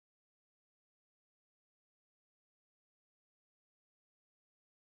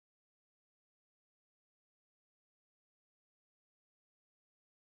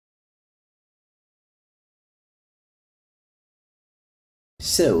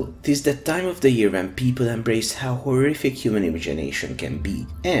So, 'tis that time of the year when people embrace how horrific human imagination can be,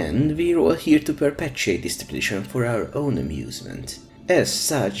 and we're all here to perpetuate this tradition for our own amusement. As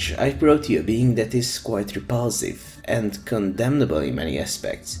such, I brought you a being that is quite repulsive and condemnable in many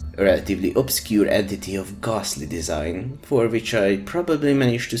aspects, a relatively obscure entity of ghastly design, for which I probably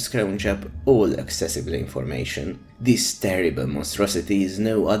managed to scrounge up all accessible information. This terrible monstrosity is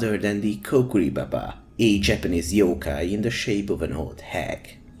no other than the Kokuri Babā, a Japanese yokai in the shape of an old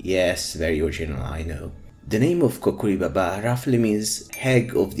hag. Yes, very original, I know. The name of Kokuri Babā roughly means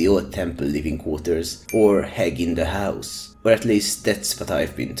hag of the old temple living quarters, or hag in the house, or at least that's what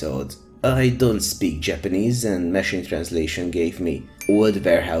I've been told. I don't speak Japanese, and machine translation gave me old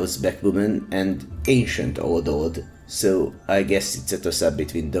warehouse backwoman and ancient old, so I guess it's a toss-up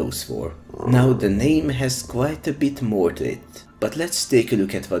between those four. Now the name has quite a bit more to it, but let's take a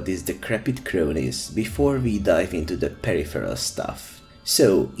look at what this decrepit crone is before we dive into the peripheral stuff.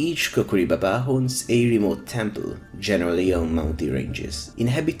 So, each Kokuri Babā owns a remote temple, generally on mountain ranges,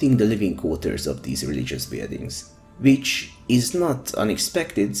 inhabiting the living quarters of these religious buildings. Which is not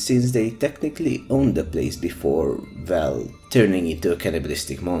unexpected since they technically owned the place before, well, turning into a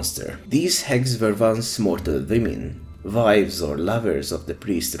cannibalistic monster. These hags were once mortal women, wives or lovers of the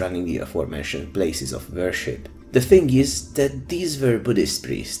priest running the aforementioned places of worship. The thing is that these were Buddhist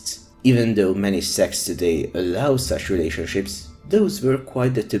priests. Even though many sects today allow such relationships, those were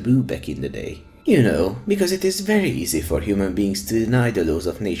quite a taboo back in the day. You know, because it is very easy for human beings to deny the laws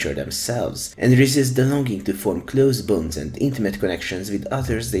of nature themselves and resist the longing to form close bonds and intimate connections with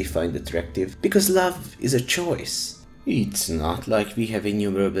others they find attractive, because love is a choice. It's not like we have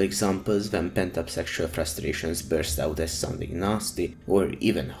innumerable examples when pent-up sexual frustrations burst out as something nasty or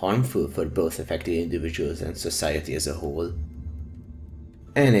even harmful for both affected individuals and society as a whole.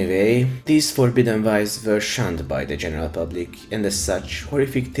 Anyway, these forbidden wives were shunned by the general public, and as such,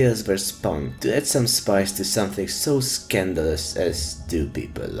 horrific tales were spun to add some spice to something so scandalous as two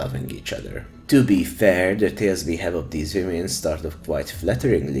people loving each other. To be fair, the tales we have of these women start off quite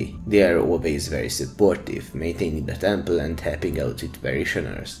flatteringly. They are always very supportive, maintaining the temple and helping out with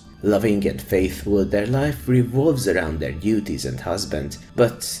parishioners. Loving and faithful, their life revolves around their duties and husband,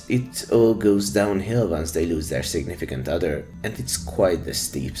 but it all goes downhill once they lose their significant other, and it's quite a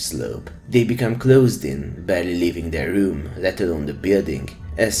steep slope. They become closed in, barely leaving their room, let alone the building.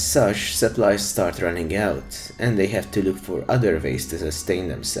 As such, supplies start running out, and they have to look for other ways to sustain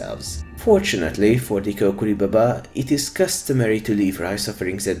themselves. Fortunately for the Kokuri Babā, it is customary to leave rice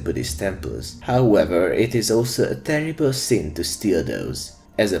offerings at Buddhist temples. However, it is also a terrible sin to steal those.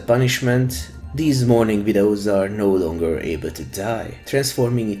 As a punishment, these mourning widows are no longer able to die,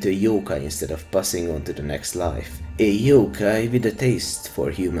 transforming into a yokai instead of passing on to the next life. A yokai with a taste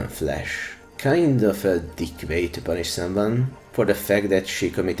for human flesh. Kind of a dick way to punish someone. For the fact that she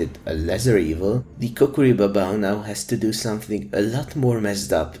committed a lesser evil, the Kokuri Babā now has to do something a lot more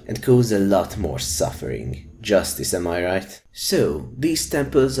messed up and cause a lot more suffering. Justice, am I right? So, these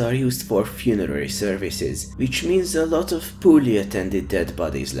temples are used for funerary services, which means a lot of poorly attended dead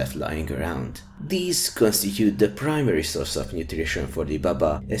bodies left lying around. These constitute the primary source of nutrition for the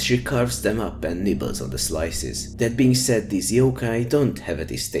Babā, as she carves them up and nibbles on the slices. That being said, these yokai don't have a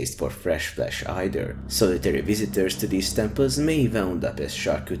distaste for fresh flesh either. Solitary visitors to these temples may wound up as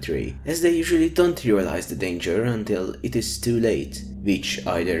charcuterie, as they usually don't realize the danger until it is too late, which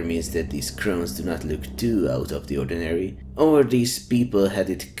either means that these crones do not look too out of the ordinary, or these people had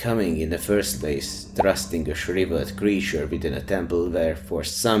it coming in the first place, trusting a shriveled creature within a temple where, for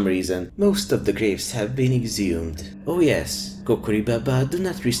some reason, most of the graves have been exhumed. Oh yes, Kokuri Babā do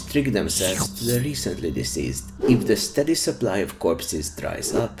not restrict themselves to the recently deceased. If the steady supply of corpses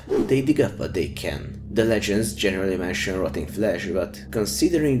dries up, they dig up what they can. The legends generally mention rotting flesh, but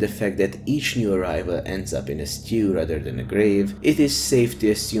considering the fact that each new arrival ends up in a stew rather than a grave, it is safe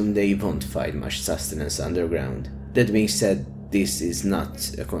to assume they won't find much sustenance underground. That being said, this is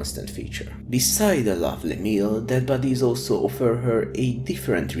not a constant feature. Beside a lovely meal, dead bodies also offer her a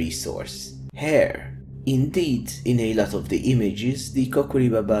different resource: hair. Indeed, in a lot of the images, the Kokuri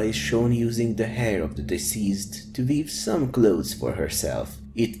Babā is shown using the hair of the deceased to weave some clothes for herself.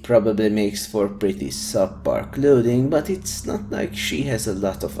 It probably makes for pretty subpar clothing, but it's not like she has a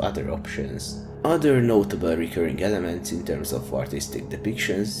lot of other options. Other notable recurring elements in terms of artistic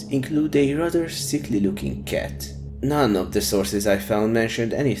depictions include a rather sickly looking cat. None of the sources I found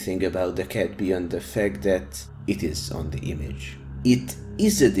mentioned anything about the cat beyond the fact that it is on the image. It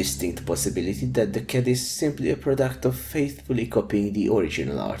is a distinct possibility that the cat is simply a product of faithfully copying the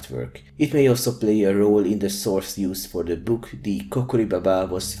original artwork. It may also play a role in the source used for the book the Kokuri Babā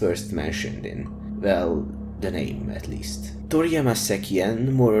was first mentioned in. Well, the name at least. Toriyama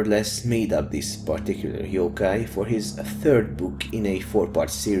Sekian more or less made up this particular yokai for his third book in a 4-part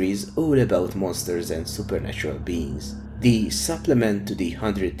series all about monsters and supernatural beings. The supplement to the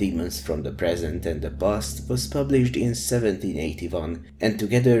 100 Demons from the Present and the Past was published in 1781, and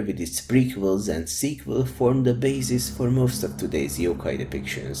together with its prequels and sequel formed the basis for most of today's yokai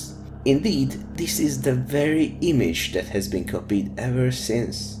depictions. Indeed, this is the very image that has been copied ever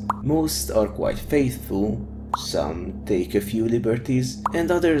since. Most are quite faithful, some take a few liberties,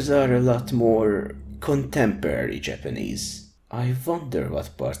 and others are a lot more contemporary Japanese. I wonder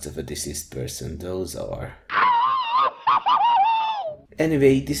what parts of a deceased person those are.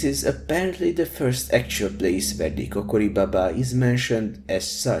 Anyway, this is apparently the first actual place where the Kokuri Babā is mentioned as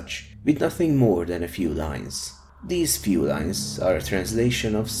such, with nothing more than a few lines. These few lines are a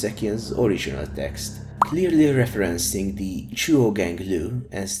translation of Sekian's original text, clearly referencing the Chuoganglu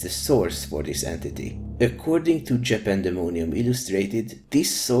as the source for this entity. According to Japandemonium Illustrated,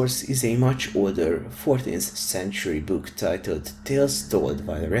 this source is a much older 14th century book titled Tales Told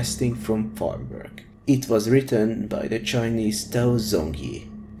While Resting from Farm Work. It was written by the Chinese Tao Zongyi.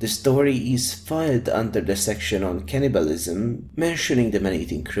 The story is filed under the section on cannibalism, mentioning the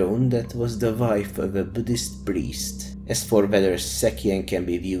man-eating crone that was the wife of a Buddhist priest. As for whether Sekian can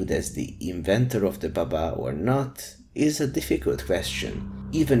be viewed as the inventor of the Baba or not, is a difficult question.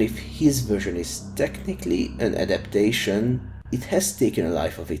 Even if his version is technically an adaptation, it has taken a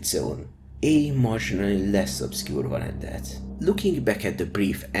life of its own. A marginally less obscure one at that. Looking back at the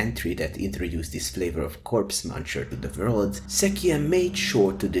brief entry that introduced this flavor of corpse muncher to the world, Sekian made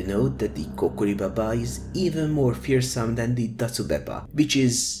sure to denote that the Kokuri Babā is even more fearsome than the Datsubeba, which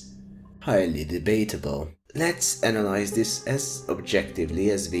is highly debatable. Let's analyze this as objectively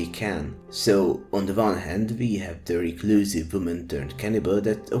as we can. So, on the one hand, we have the reclusive woman turned cannibal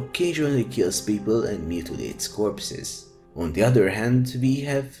that occasionally kills people and mutilates corpses. On the other hand, we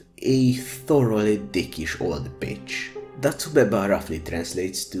have a thoroughly dickish old bitch. Datsubeba roughly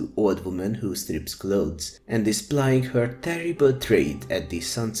translates to old woman who strips clothes and is plying her terrible trade at the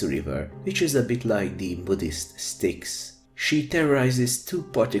Sansu River, which is a bit like the Buddhist Styx. She terrorizes two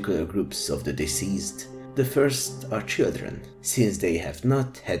particular groups of the deceased. The first are children. Since they have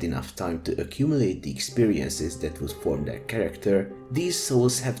not had enough time to accumulate the experiences that would form their character, these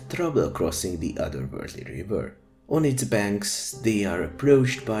souls have trouble crossing the otherworldly river. On its banks, they are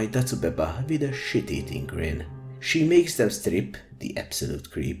approached by Datsubeba with a shit-eating grin. She makes them strip, the absolute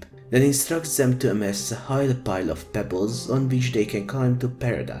creep, then instructs them to amass a high pile of pebbles on which they can climb to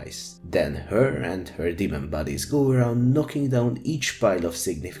paradise. Then her and her demon buddies go around knocking down each pile of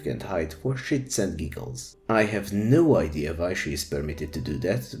significant height for shits and giggles. I have no idea why she is permitted to do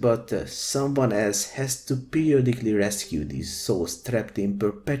that, but someone else has to periodically rescue these souls trapped in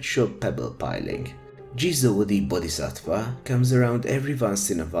perpetual pebble piling. Jizo the Bodhisattva comes around every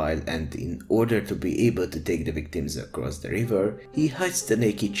once in a while, and in order to be able to take the victims across the river, he hides the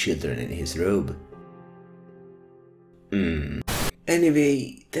naked children in his robe.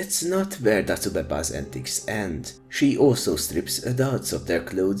 Anyway, that's not where Datsubeba's antics end. She also strips adults of their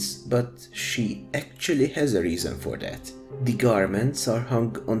clothes, but she actually has a reason for that. The garments are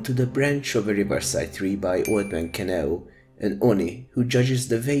hung onto the branch of a riverside tree by Old Man Kanao, an Oni who judges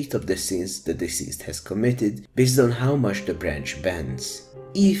the weight of the sins the deceased has committed based on how much the branch bends.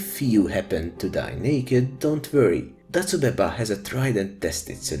 If you happen to die naked, don't worry. Datsubeba has a tried and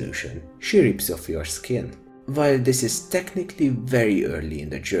tested solution. She rips off your skin. While this is technically very early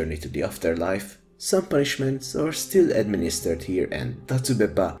in the journey to the afterlife, some punishments are still administered here, and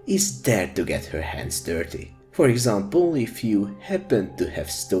Datsubeba is there to get her hands dirty. For example, if you happen to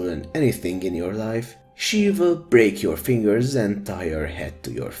have stolen anything in your life, she will break your fingers and tie your head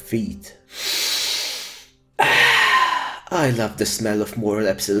to your feet. I love the smell of moral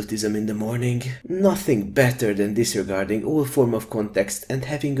absolutism in the morning. Nothing better than disregarding all form of context and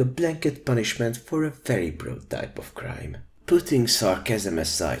having a blanket punishment for a very broad type of crime. Putting sarcasm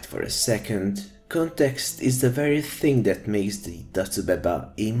aside for a second, context is the very thing that makes the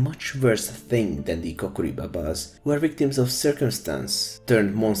Datsubeba a much worse thing than the Kokuri Babās, who are victims of circumstance,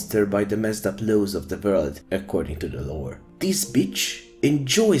 turned monster by the messed up laws of the world, according to the lore. This bitch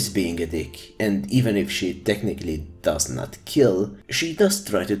enjoys being a dick, and even if she technically does not kill, she does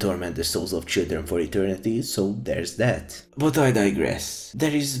try to torment the souls of children for eternity, so there's that. But I digress.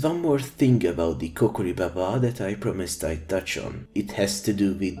 There is one more thing about the Kokuri Babā that I promised I'd touch on. It has to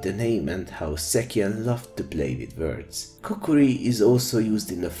do with the name and how Sekian loved to play with words. Kokuri is also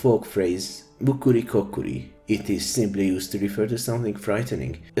used in the folk phrase, Mukuri Kokuri. It is simply used to refer to something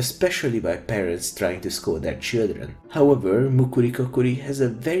frightening, especially by parents trying to scold their children. However, Mukuri Kokuri has a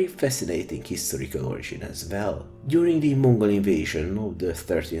very fascinating historical origin as well. During the Mongol invasion of the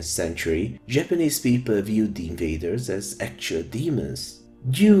 13th century, Japanese people viewed the invaders as actual demons,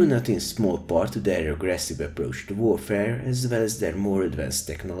 due not in small part to their aggressive approach to warfare as well as their more advanced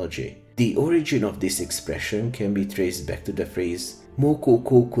technology. The origin of this expression can be traced back to the phrase Moko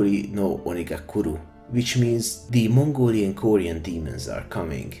Kokuri no Onigakuru, which means the Mongolian Korean demons are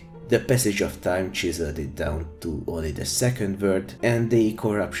coming. The passage of time chiseled it down to only the second word and the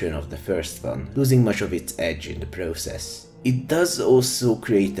corruption of the first one, losing much of its edge in the process. It does also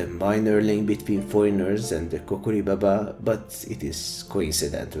create a minor link between foreigners and the Kokuri Babā, but it is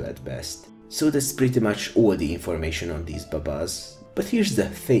coincidental at best. So that's pretty much all the information on these babas. But here's the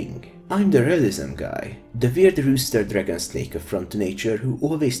thing. I'm the realism guy, the weird rooster dragon snake affront to nature who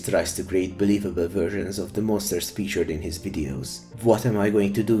always tries to create believable versions of the monsters featured in his videos. What am I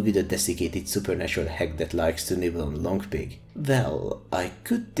going to do with a desiccated supernatural hack that likes to nibble on long pig? Well, I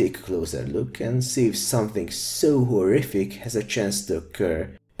could take a closer look and see if something so horrific has a chance to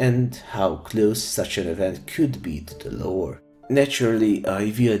occur, and how close such an event could be to the lore. Naturally,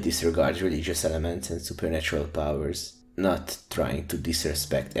 I will disregard religious elements and supernatural powers. Not trying to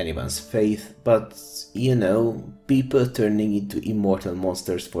disrespect anyone's faith, but, you know, people turning into immortal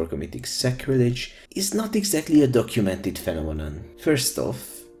monsters for committing sacrilege is not exactly a documented phenomenon. First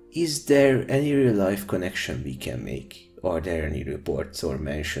off, is there any real-life connection we can make? Are there any reports or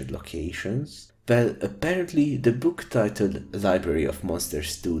mentioned locations? Well, apparently the book titled Library of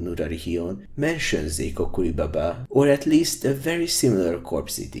Monsters to Nurarihion mentions a Kokuri Babā, or at least a very similar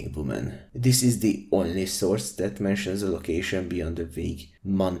corpse-eating woman. This is the only source that mentions a location beyond the vague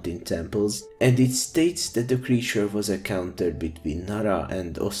mountain temples, and it states that the creature was encountered between Nara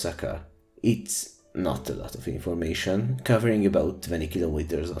and Osaka. It's not a lot of information, covering about 20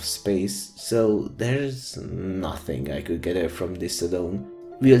 kilometers of space, so there's nothing I could gather from this alone.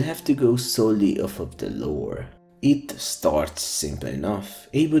 We'll have to go solely off of the lore. It starts simple enough.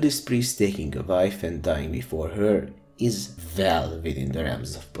 A Buddhist priest taking a wife and dying before her is well within the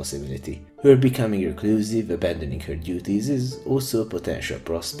realms of possibility. Her becoming reclusive, abandoning her duties is also a potential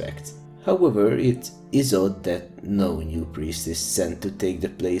prospect. However, it is odd that no new priest is sent to take the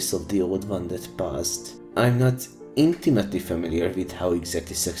place of the old one that passed. I'm not intimately familiar with how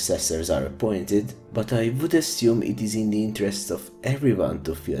exactly successors are appointed, but I would assume it is in the interest of everyone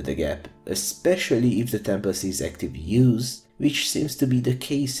to fill the gap, especially if the temple sees active use, which seems to be the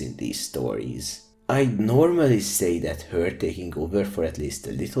case in these stories. I'd normally say that her taking over for at least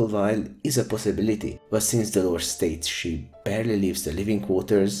a little while is a possibility, but since the lore states she barely leaves the living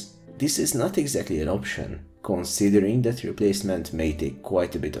quarters, this is not exactly an option. Considering that replacement may take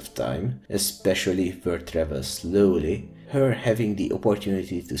quite a bit of time, especially if word travels slowly, her having the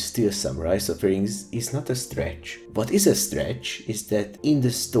opportunity to steal some rice offerings is not a stretch. What is a stretch is that in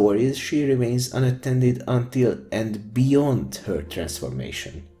the stories she remains unattended until and beyond her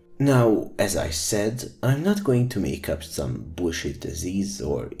transformation. Now, as I said, I'm not going to make up some bullshit disease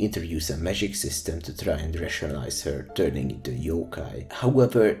or introduce a magic system to try and rationalize her turning into yokai.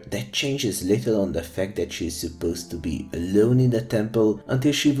 However, that changes little on the fact that she is supposed to be alone in the temple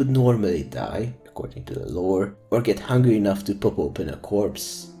until she would normally die, according to the lore, or get hungry enough to pop open a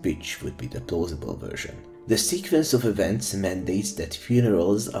corpse, which would be the plausible version. The sequence of events mandates that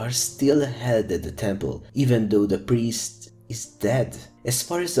funerals are still held at the temple, even though the priest is dead. As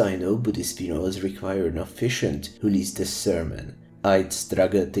far as I know, Buddhist funerals require an officiant who leads the sermon. I'd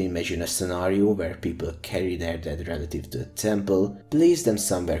struggle to imagine a scenario where people carry their dead relative to a temple, place them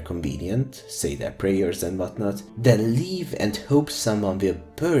somewhere convenient, say their prayers and whatnot, then leave and hope someone will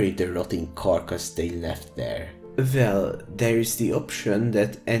bury the rotting carcass they left there. Well, there is the option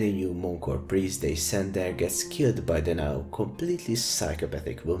that any new monk or priest they send there gets killed by the now completely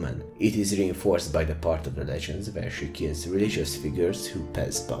psychopathic woman. It is reinforced by the part of the legends where she kills religious figures who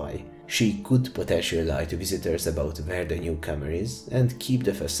pass by. She could potentially lie to visitors about where the newcomer is and keep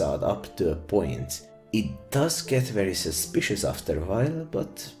the facade up to a point. It does get very suspicious after a while,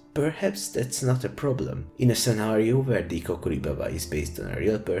 but perhaps that's not a problem. In a scenario where the Kokuri Babā is based on a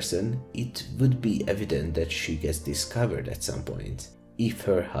real person, it would be evident that she gets discovered at some point. If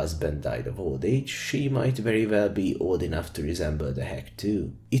her husband died of old age, she might very well be old enough to resemble the hag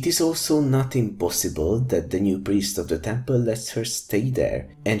too. It is also not impossible that the new priest of the temple lets her stay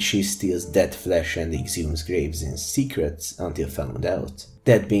there, and she steals dead flesh and exhumes graves in secret until found out.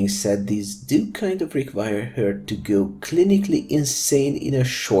 That being said, these do kind of require her to go clinically insane in a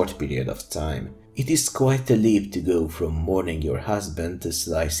short period of time. It is quite a leap to go from mourning your husband to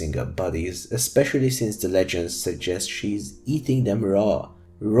slicing up bodies, especially since the legends suggest she's eating them raw,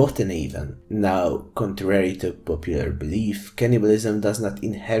 rotten even. Now, contrary to popular belief, cannibalism does not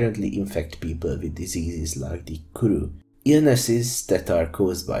inherently infect people with diseases like the kuru. Illnesses that are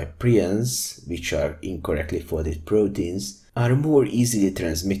caused by prions, which are incorrectly folded proteins, are more easily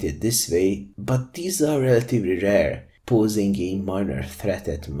transmitted this way, but these are relatively rare, posing a minor threat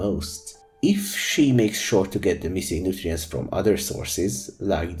at most. If she makes sure to get the missing nutrients from other sources,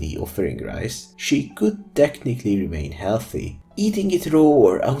 like the offering rice, she could technically remain healthy. Eating it raw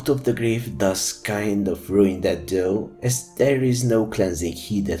or out of the grave does kind of ruin that though, as there is no cleansing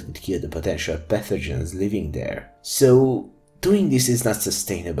heat that would kill the potential pathogens living there. So, doing this is not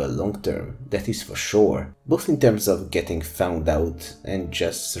sustainable long term, that is for sure, both in terms of getting found out and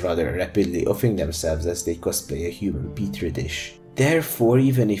just rather rapidly offing themselves as they cosplay a human petri dish. Therefore,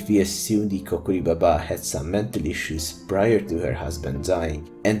 even if we assume the Kokuri Babā had some mental issues prior to her husband dying,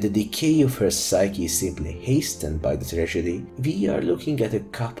 and the decay of her psyche is simply hastened by the tragedy, we are looking at a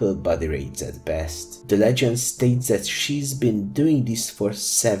couple body raids at best. The legend states that she's been doing this for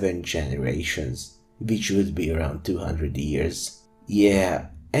 7 generations, which would be around 200 years. Yeah,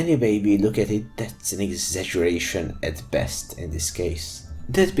 any way we look at it, that's an exaggeration at best in this case.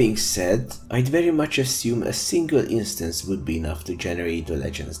 That being said, I'd very much assume a single instance would be enough to generate the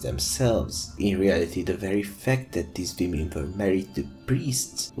legends themselves. In reality, the very fact that these women were married to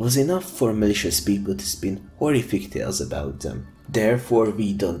priests was enough for malicious people to spin horrific tales about them. Therefore,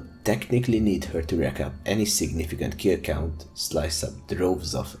 we don't technically need her to rack up any significant kill count, slice up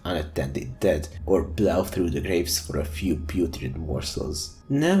droves of unattended dead, or plow through the graves for a few putrid morsels.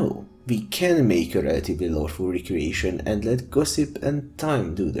 No, we can make a relatively lawful recreation and let gossip and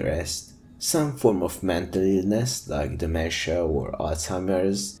time do the rest. Some form of mental illness, like dementia or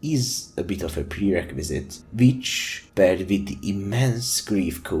Alzheimer's, is a bit of a prerequisite, which, paired with the immense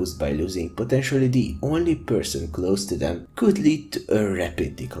grief caused by losing potentially the only person close to them, could lead to a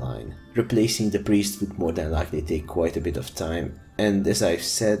rapid decline. Replacing the priest would more than likely take quite a bit of time, and as I've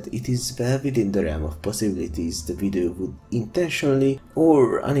said, it is well within the realm of possibilities the widow would intentionally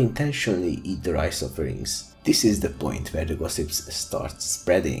or unintentionally eat the rice offerings. This is the point where the gossips start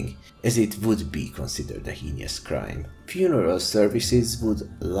spreading, as it would be considered a heinous crime. Funeral services would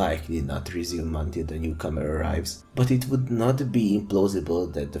likely not resume until the newcomer arrives, but it would not be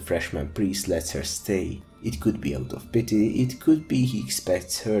implausible that the freshman priest lets her stay. It could be out of pity, it could be he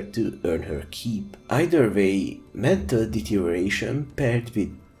expects her to earn her keep. Either way, mental deterioration paired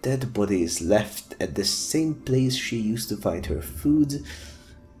with dead bodies left at the same place she used to find her food,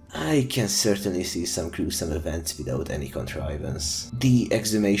 I can certainly see some gruesome events without any contrivance. The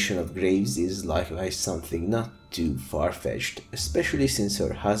exhumation of graves is likewise something not too far-fetched, especially since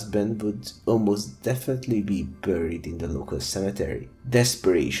her husband would almost definitely be buried in the local cemetery.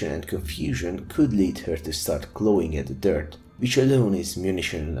 Desperation and confusion could lead her to start clawing at the dirt, which alone is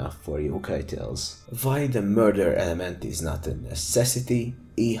munition enough for yokai tales. While the murder element is not a necessity,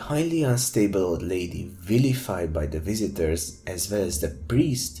 a highly unstable old lady vilified by the visitors as well as the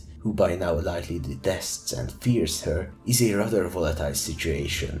priest, who by now likely detests and fears her, is a rather volatile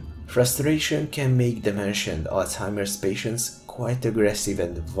situation. Frustration can make dementia and Alzheimer's patients quite aggressive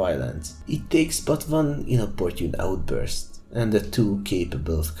and violent. It takes but one inopportune outburst, and the two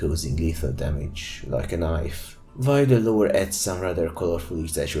capable of causing lethal damage, like a knife. While the lore adds some rather colorful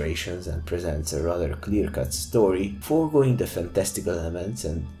exaggerations and presents a rather clear-cut story, foregoing the fantastical elements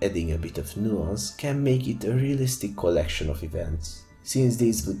and adding a bit of nuance can make it a realistic collection of events. Since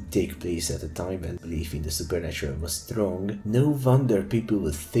these would take place at a time when belief in the supernatural was strong, no wonder people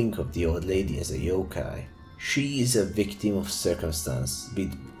would think of the old lady as a yokai. She is a victim of circumstance,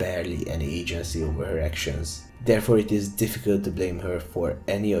 with barely any agency over her actions. Therefore it is difficult to blame her for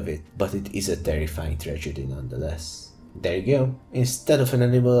any of it, but it is a terrifying tragedy nonetheless. There you go. Instead of an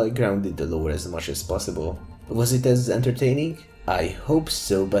animal, I grounded the lore as much as possible. Was it as entertaining? I hope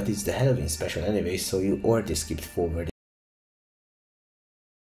so, but it's the Halloween special anyway, so you already skipped forward